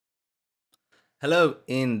Hello,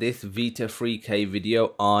 in this Vita3k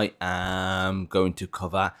video, I am going to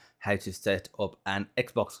cover how to set up an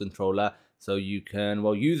Xbox controller so you can,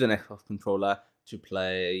 use an Xbox controller to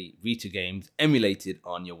play Vita games emulated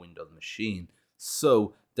on your Windows machine.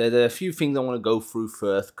 So there are a few things I want to go through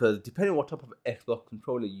first, because depending on what type of Xbox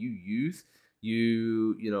controller you use,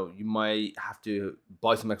 you might have to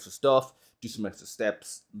buy some extra stuff, do some extra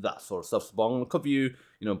steps, that sort of stuff. So I'm going to cover you,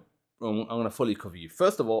 I'm going to fully cover you.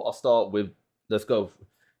 First of all, I'll start with, let's go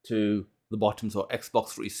to the bottom, so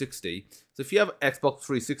Xbox 360. So if you have an Xbox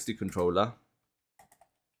 360 controller,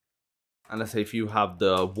 and let's say if you have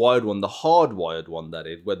the wired one, the hardwired one, that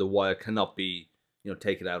is, where the wire cannot be,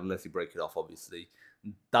 taken out unless you break it off, obviously,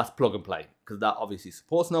 that's plug and play, because that obviously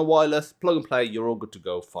supports no wireless. Plug and play, you're all good to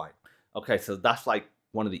go, fine. Okay, so that's like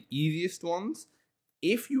one of the easiest ones.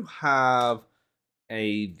 If you have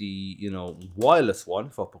the wireless one,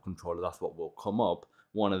 if I put controller, that's what will come up.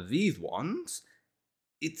 One of these ones,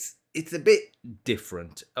 it's a bit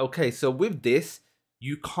different. Okay, so with this,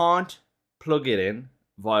 you can't plug it in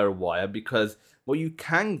via a wire, because what you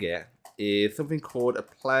can get is something called a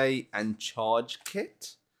play and charge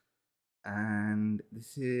kit, and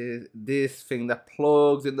this is this thing that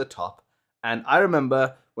plugs in the top. And I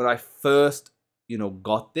remember when I first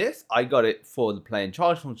got this, I got it for the play and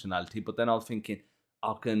charge functionality, but then I was thinking,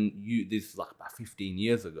 I can use this, like about 15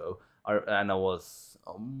 years ago, and I was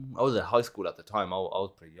at high school at the time. I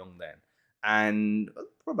was pretty young then, and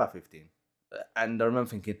probably about 15. And I remember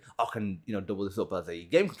thinking, I can double this up as a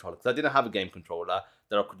game controller, because I didn't have a game controller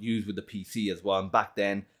that I could use with the PC as well. And back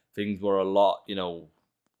then things were a lot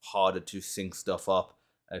harder to sync stuff up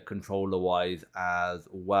controller wise as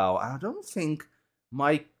well. And I don't think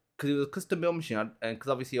because it was a custom built machine, and because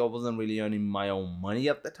obviously I wasn't really earning my own money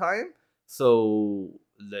at the time. So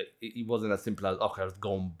it wasn't as simple as, okay, let's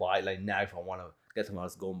go and buy, like, now if I want to get something,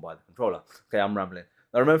 let's go and buy the controller. Okay, I'm rambling.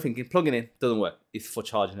 I remember thinking, plugging in doesn't work. It's for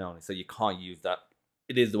charging only, so you can't use that.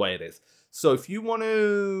 It is the way it is. So if you want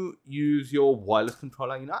to use your wireless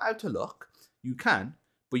controller, you're not out of luck. You can,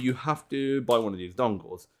 but you have to buy one of these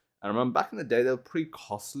dongles. And I remember back in the day, they were pretty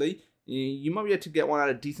costly. You might be able to get one at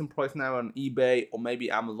a decent price now on eBay or maybe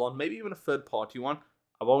Amazon, maybe even a third-party one.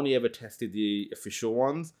 I've only ever tested the official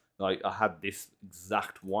ones. Like, I had this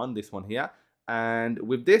exact one, this one here. And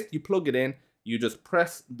with this, you plug it in, you just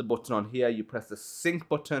press the button on here, you press the sync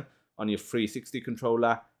button on your 360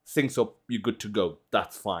 controller, syncs up, you're good to go.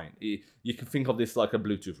 That's fine. You can think of this like a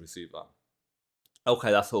Bluetooth receiver.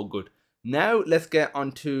 Okay, that's all good. Now let's get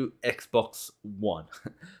onto Xbox One.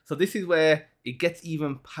 So this is where it gets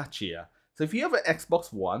even patchier. So if you have an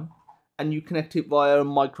Xbox One and you connect it via a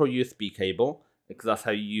micro USB cable, because that's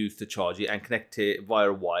how you use to charge it, and connect it via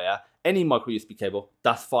a wire, any micro USB cable,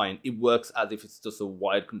 that's fine. It works as if it's just a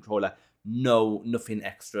wired controller. Nothing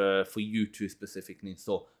extra for you to specifically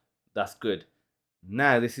install. That's good.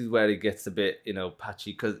 Now this is where it gets a bit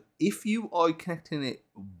patchy, because if you are connecting it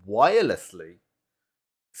wirelessly,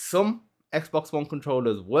 some Xbox One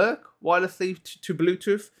controllers work wirelessly to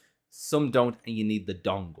Bluetooth, some don't, and you need the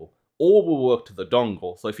dongle. All will work to the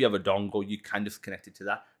dongle. So if you have a dongle, you can just connect it to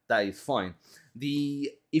that. That is fine.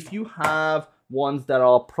 If you have ones that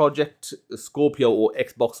are Project Scorpio or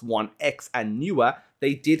Xbox One X and newer,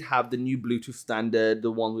 they did have the new Bluetooth standard,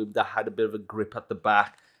 the one that had a bit of a grip at the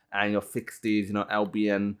back, and fixed these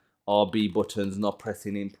LB and RB buttons not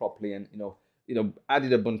pressing in properly, and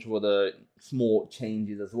added a bunch of other small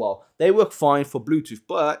changes as well. They work fine for Bluetooth,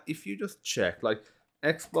 but if you just check, like,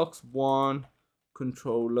 Xbox One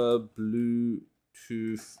controller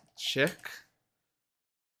Bluetooth check,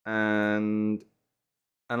 and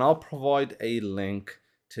I'll provide a link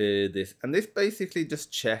to this, and this basically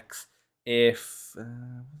just checks if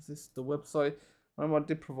was this the website? I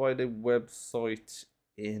did provide a website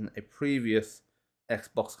in a previous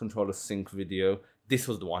Xbox controller sync video. This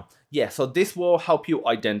was the one. Yeah, so this will help you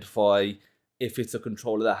identify if it's a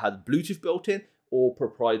controller that has Bluetooth built in or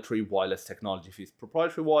proprietary wireless technology. If it's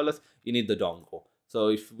proprietary wireless, you need the dongle. So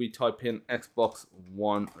if we type in Xbox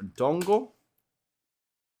One dongle,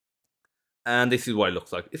 and this is what it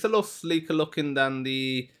looks like. It's a little sleeker looking than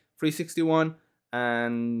the 361,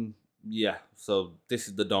 and yeah, so this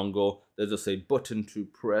is the dongle. There's just a button to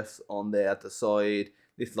press on there at the side.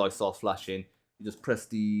 This light starts flashing. You just press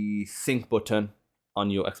the sync button on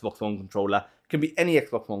your Xbox One controller. It can be any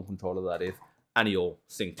Xbox One controller, that is, and you'll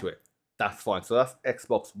sync to it. That's fine. So that's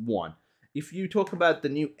Xbox One. If you talk about the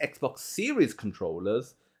new Xbox Series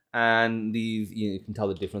controllers, and these, you can tell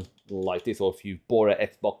the difference like this, or if you bought an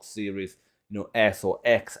Xbox Series S or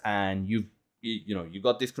X, and you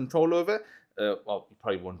got this controller over, well, you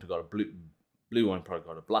probably wouldn't have got a blue one, probably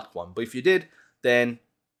got a black one. But if you did, then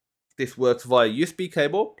this works via USB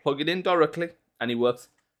cable, plug it in directly, and it works.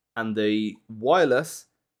 And the wireless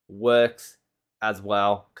works as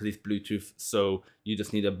well because it's Bluetooth. So you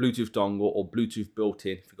just need a Bluetooth dongle or Bluetooth built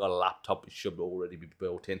in. If you've got a laptop, it should already be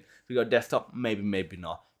built in. If you've got a desktop, maybe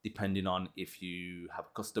not, depending on if you have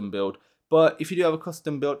a custom build. But if you do have a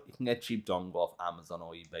custom build, you can get a cheap dongle off Amazon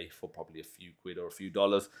or eBay for probably a few quid or a few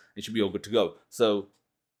dollars. It should be all good to go. So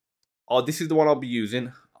this is the one I'll be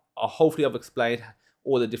using. Hopefully I've explained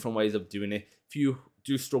all the different ways of doing it. If you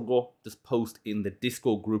do struggle, just post in the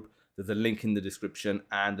Discord group. There's a link in the description,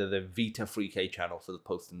 and there's a Vita3k channel, so just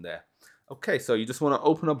post in there. Okay, so you just want to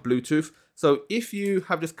open up Bluetooth. So if you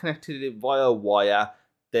have just connected it via wire,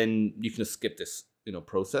 then you can just skip this,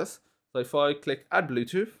 process. So if I click add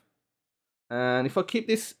Bluetooth, and if I keep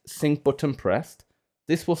this sync button pressed,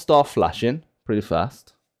 this will start flashing pretty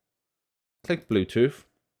fast. Click Bluetooth.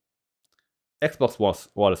 Xbox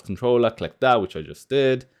wireless controller, click that, which I just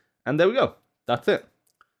did. And there we go. That's it.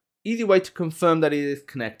 Easy way to confirm that it is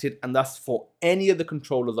connected, and that's for any of the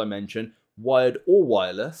controllers I mentioned, wired or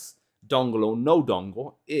wireless, dongle or no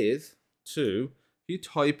dongle, is to, if you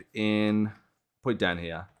type in, put it down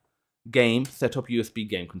here, game, set up USB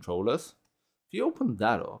game controllers. If you open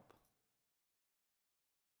that up,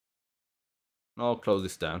 I'll close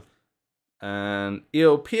this down, and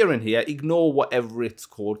it'll appear in here. Ignore whatever it's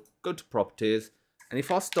called, go to properties, and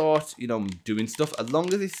if I start, doing stuff, as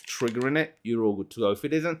long as it's triggering it, you're all good to go. If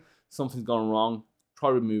it isn't, something's gone wrong,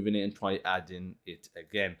 try removing it and try adding it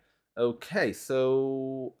again. Okay,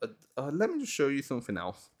 so let me just show you something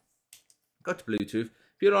else. Go to Bluetooth.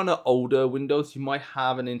 If you're on an older Windows, you might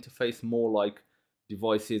have an interface more like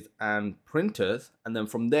devices and printers, and then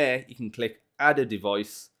from there you can click add a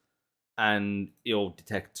device, and it'll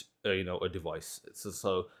detect a device.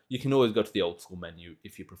 So you can always go to the old school menu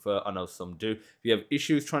if you prefer. I know some do. If you have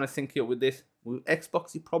issues trying to sync it with this, with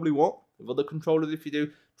Xbox you probably won't. With other controllers, if you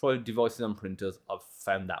do, try devices and printers. I've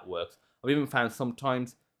found that works. I've even found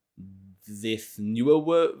sometimes this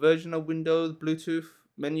newer version of Windows Bluetooth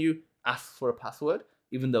menu asks for a password,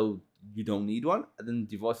 even though you don't need one, and then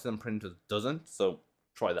devices and printers doesn't. So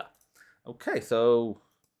try that. Okay, so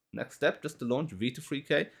next step, just to launch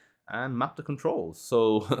Vita3k and map the controls.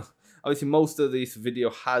 So obviously most of this video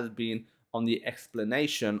has been on the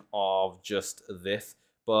explanation of just this,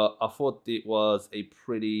 but I thought it was a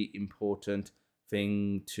pretty important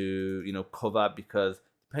thing to cover, because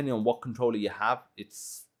depending on what controller you have, it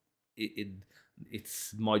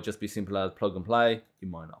might just be simple as plug and play. It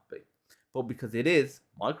might not be, but because it is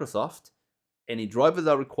Microsoft, any drivers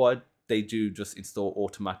are required. They do just install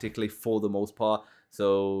automatically for the most part,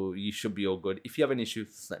 so you should be all good. If you have any issues,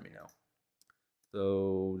 just let me know.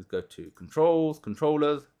 So let's go to controls,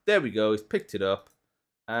 controllers. There we go. It's picked it up,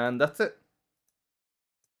 and that's it.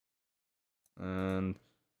 And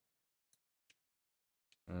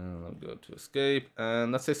I'll go to escape,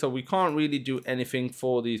 and that's it. So we can't really do anything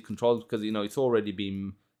for these controls because it's already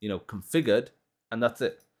been configured, and that's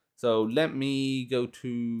it. So let me go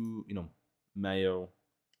to mail.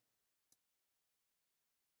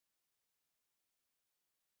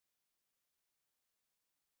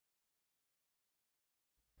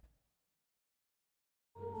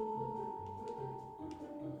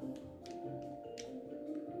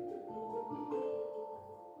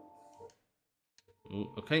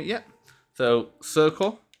 Okay, yeah. So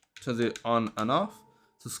circle turns it on and off.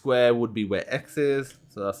 So square would be where X is.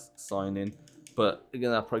 So that's sign in. But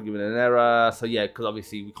again, I'll probably give it an error. So yeah, because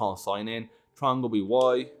obviously we can't sign in. Triangle be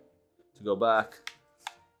Y to go back.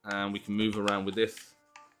 And we can move around with this.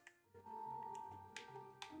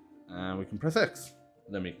 And we can press X.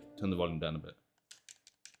 Let me turn the volume down a bit.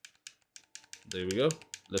 There we go.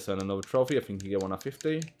 Let's earn another trophy. I think you get one at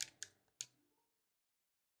 50.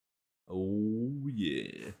 Oh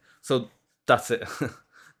yeah. So that's it.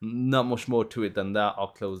 Not much more to it than that. I'll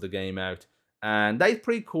close the game out. And that is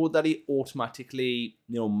pretty cool that it automatically,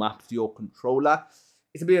 maps your controller.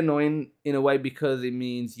 It's a bit annoying in a way because it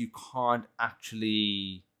means you can't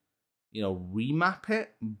actually, remap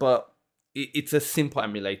it. But it's a simple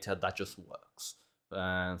emulator that just works.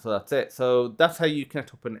 And so that's it. So that's how you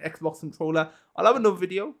connect up an Xbox controller. I'll have another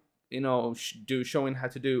video, showing how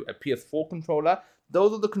to do a PS4 controller.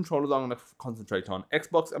 Those are the controllers I'm going to concentrate on.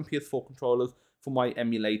 Xbox and PS4 controllers for my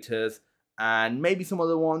emulators, and maybe some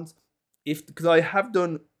other ones. Because I have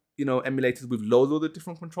done, emulators with loads of the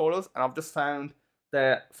different controllers, and I've just found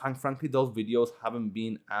that, frankly, those videos haven't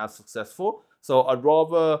been as successful. So I'd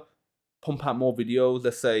rather pump out more videos,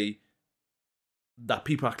 let's say, that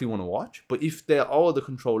people actually want to watch. But if there are other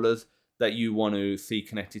controllers that you want to see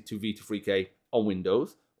connected to Vita3k on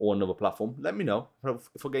Windows or another platform, let me know.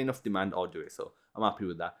 If I get enough demand, I'll do it. So I'm happy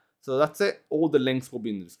with that. So that's it. All the links will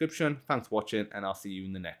be in the description. Thanks for watching, and I'll see you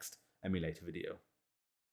in the next emulator video.